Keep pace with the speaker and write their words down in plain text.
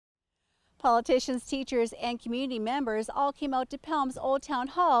Politicians, teachers, and community members all came out to Pelham's Old Town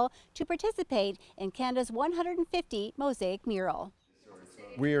Hall to participate in Canada's 150 Mosaic Mural.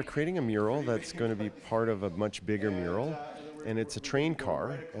 We are creating a mural that's going to be part of a much bigger mural, and it's a train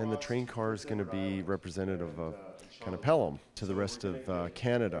car, and the train car is going to be representative of kind of Pelham to the rest of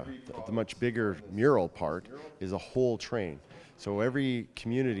Canada. The much bigger mural part is a whole train. So every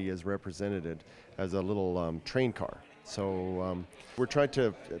community is represented as a little train car. So we're trying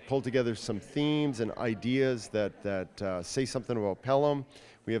to pull together some themes and ideas that say something about Pelham.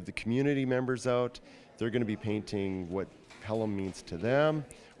 We have the community members out. They're going to be painting what Pelham means to them,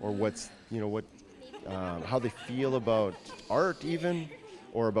 or how they feel about art even,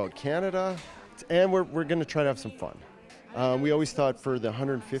 or about Canada. And we're going to try to have some fun. We always thought for the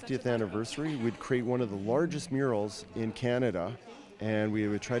 150th anniversary, we'd create one of the largest murals in Canada, and we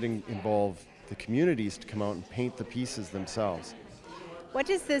would try to involve the communities to come out and paint the pieces themselves. What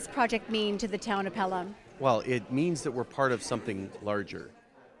does this project mean to the town of Pelham? Well, it means that we're part of something larger.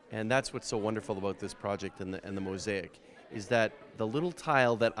 And that's what's so wonderful about this project and the mosaic, is that the little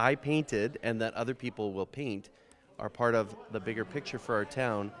tile that I painted and that other people will paint are part of the bigger picture for our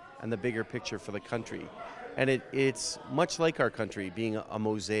town and the bigger picture for the country. And it's much like our country being a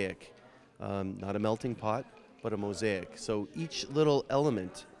mosaic, not a melting pot, but a mosaic. So each little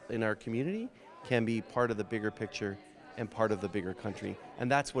element in our community can be part of the bigger picture and part of the bigger country.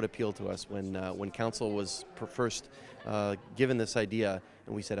 And that's what appealed to us when council was first given this idea,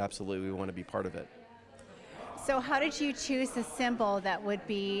 and we said absolutely we want to be part of it. So how did you choose the symbol that would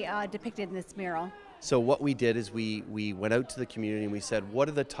be depicted in this mural? So what we did is we went out to the community and we said, what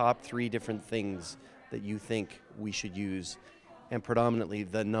are the top 3 different things that you think we should use? And predominantly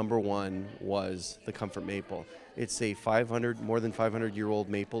the number one was the comfort maple. It's a more than 500-year-old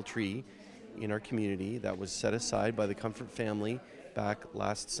maple tree in our community that was set aside by the Comfort family back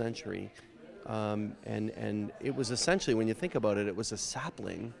last century. And it was essentially, when you think about it, it was a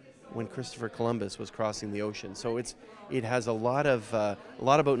sapling when Christopher Columbus was crossing the ocean. So it has a lot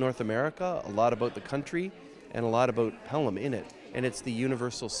about North America, a lot about the country, and a lot about Pelham in it. And it's the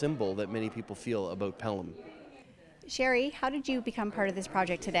universal symbol that many people feel about Pelham. Sherry, how did you become part of this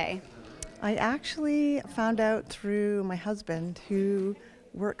project today? I actually found out through my husband, who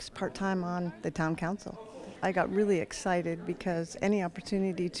works part-time on the town council. I got really excited because any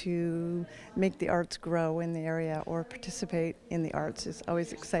opportunity to make the arts grow in the area or participate in the arts is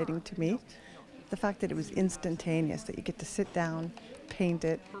always exciting to me. The fact that it was instantaneous, that you get to sit down, paint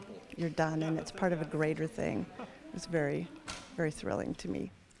it, you're done, and it's part of a greater thing, was very, very thrilling to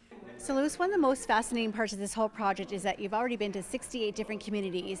me. So Louis, one of the most fascinating parts of this whole project is that you've already been to 68 different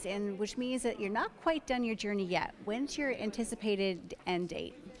communities, and which means that you're not quite done your journey yet. When's your anticipated end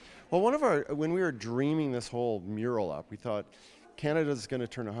date? Well, when we were dreaming this whole mural up, we thought Canada's going to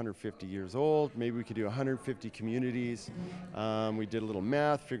turn 150 years old. Maybe we could do 150 communities. We did a little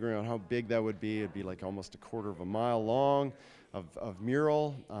math, figuring out how big that would be. It'd be like almost a quarter of a mile long of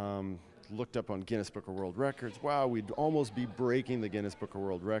mural. Looked up on Guinness Book of World Records. Wow, we'd almost be breaking the Guinness Book of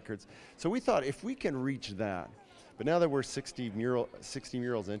World Records. So we thought if we can reach that, but now that we're 60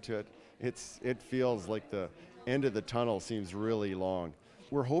 murals into it, it feels like the end of the tunnel seems really long.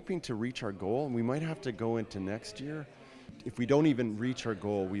 We're hoping to reach our goal, and we might have to go into next year. If we don't even reach our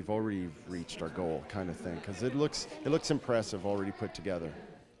goal, we've already reached our goal, kind of thing, because it looks impressive already put together.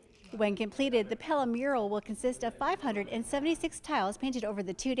 When completed, the Pelham mural will consist of 576 tiles painted over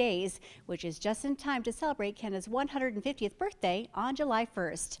the 2 days, which is just in time to celebrate Canada's 150th birthday on July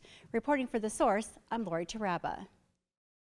 1st. Reporting for The Source, I'm Lori Taraba.